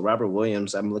team. So Robert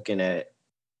Williams, I'm looking at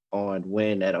on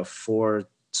win at a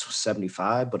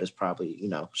 475, but it's probably,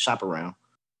 shop around.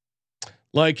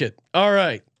 Like it. All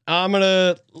right. I'm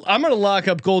gonna lock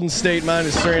up Golden State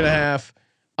 -3.5.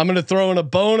 I'm gonna throw in a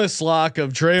bonus lock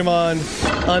of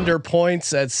Draymond under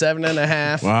points at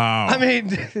 7.5. Wow. I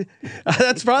mean,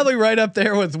 that's probably right up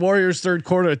there with Warriors third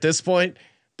quarter at this point.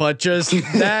 But just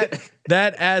that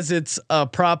as it's a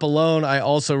prop alone, I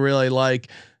also really like.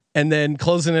 And then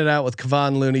closing it out with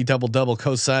Kevon Looney double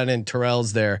co-signing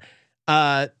Terrell's there.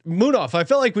 Moonoff, I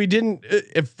felt like we didn't.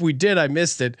 If we did, I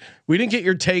missed it. We didn't get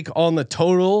your take on the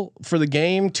total for the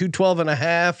game,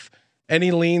 212.5.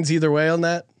 Any leans either way on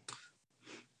that?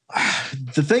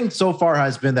 The thing so far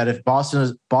has been that if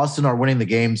Boston are winning the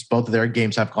games, both of their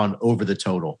games have gone over the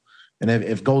total. And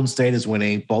if Golden State is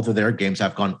winning, both of their games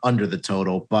have gone under the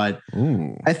total. But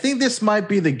I think this might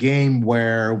be the game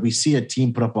where we see a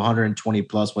team put up 120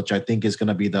 plus, which I think is going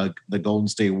to be the Golden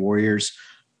State Warriors.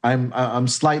 I'm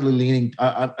slightly leaning.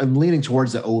 I'm leaning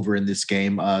towards the over in this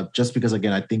game, just because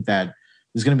again I think that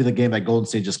is going to be the game that Golden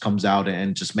State just comes out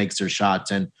and just makes their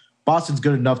shots. And Boston's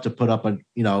good enough to put up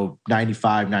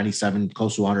 95, 97,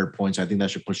 close to 100 points. I think that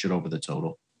should push it over the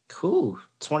total. Cool,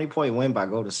 20-point win by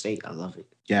Golden State. I love it.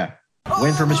 Yeah,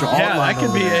 win for Mr. Altline. Yeah, that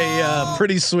could be a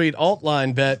pretty sweet alt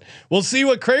line bet. We'll see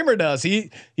what Kramer does. He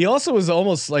also was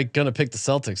almost like going to pick the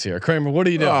Celtics here. Kramer, what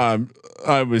are you doing?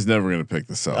 I was never going to pick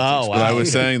the Celtics, Oh, wow. but I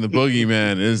was saying the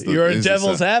boogeyman is the. You're is a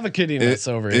devil's advocating this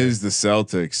over here. Is the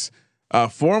Celtics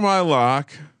for my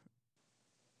lock?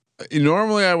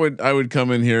 Normally, I would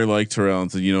come in here like Terrell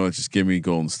and say, just give me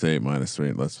Golden State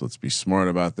 -3. Let's be smart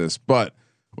about this. But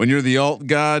when you're the alt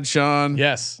god, Sean,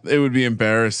 yes, it would be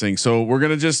embarrassing. So we're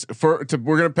gonna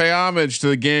we're gonna pay homage to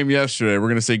the game yesterday. We're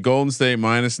gonna say Golden State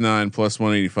 -9 plus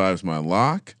 185 is my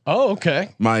lock. Oh, okay.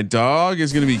 My dog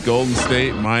is gonna be Golden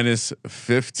State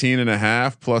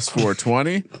 -15.5 plus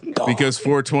 420 because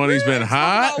 420's been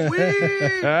hot.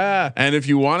 And if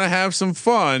you want to have some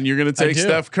fun, you're gonna take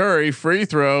Steph Curry. Free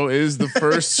throw is the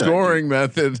first scoring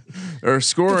method or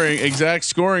exact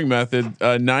scoring method.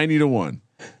 90-1.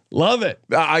 Love it.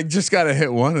 I just got to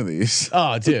hit one of these.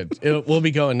 Oh, dude, we'll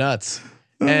be going nuts.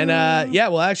 And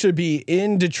we'll actually be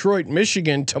in Detroit,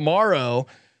 Michigan tomorrow.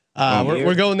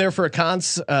 We're going there for a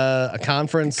conference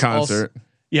Concert. Also,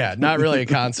 yeah, not really a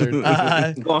concert.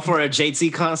 Going for a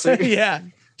JT concert. Yeah.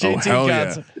 JT hell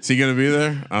concert. yeah. Is he going to be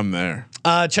there? I'm there.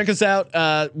 Check us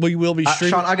out. We will be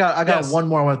streaming. Sean, I got one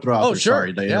more I want to throw out there. Sure.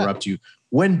 Sorry to interrupt you.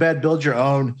 Win, bet, build your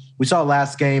own. We saw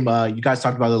last game. You guys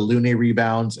talked about the Looney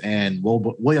rebounds and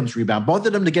Williams rebound. Both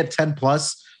of them to get 10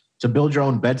 plus to build your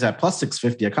own bets at plus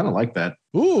 650. I kind of like that.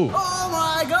 Ooh. Oh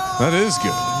my God. That is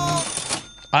good.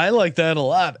 I like that a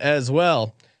lot as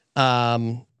well.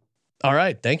 All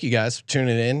right. Thank you guys for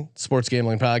tuning in. Sports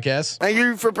Gambling Podcast. Thank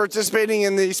you for participating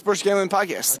in the Sports Gambling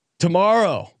Podcast.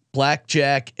 Tomorrow,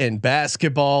 blackjack and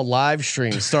basketball live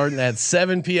stream starting at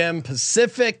 7 p.m.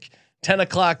 Pacific. 10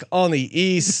 o'clock on the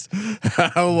East.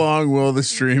 How long will the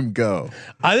stream go?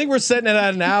 I think we're setting it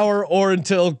at an hour or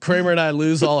until Kramer and I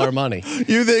lose all our money.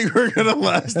 You think we're going to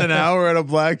last an hour at a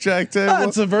blackjack table?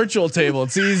 It's a virtual table.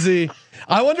 It's easy.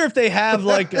 I wonder if they have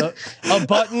like a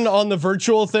button on the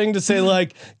virtual thing to say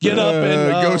like, get up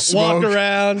and go walk smoke.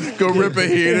 around. Go rip a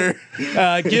heater.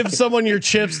 Give someone your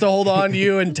chips to hold on to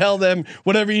you and tell them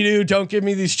whatever you do, don't give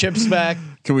me these chips back.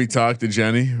 Can we talk to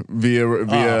Jenny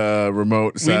via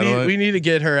remote satellite? We need to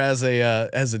get her as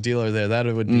a dealer there. That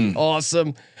would be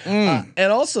awesome. And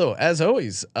also, as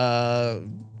always,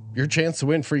 your chance to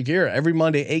win free gear every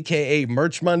Monday, aka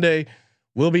Merch Monday.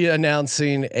 We'll be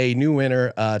announcing a new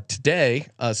winner today,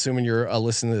 assuming you're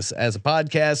listening to this as a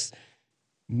podcast.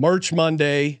 Merch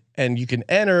Monday, and you can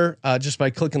enter just by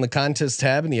clicking the contest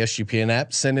tab in the SGPN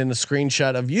app. Send in a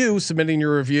screenshot of you submitting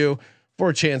your review for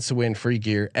a chance to win free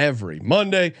gear every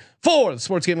Monday. For the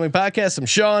Sports Gambling Podcast, I'm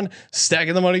Sean,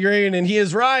 stacking the money green, and he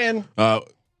is Ryan.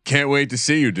 Can't wait to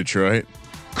see you, Detroit.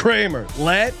 Kramer,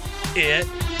 let it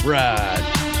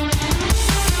ride.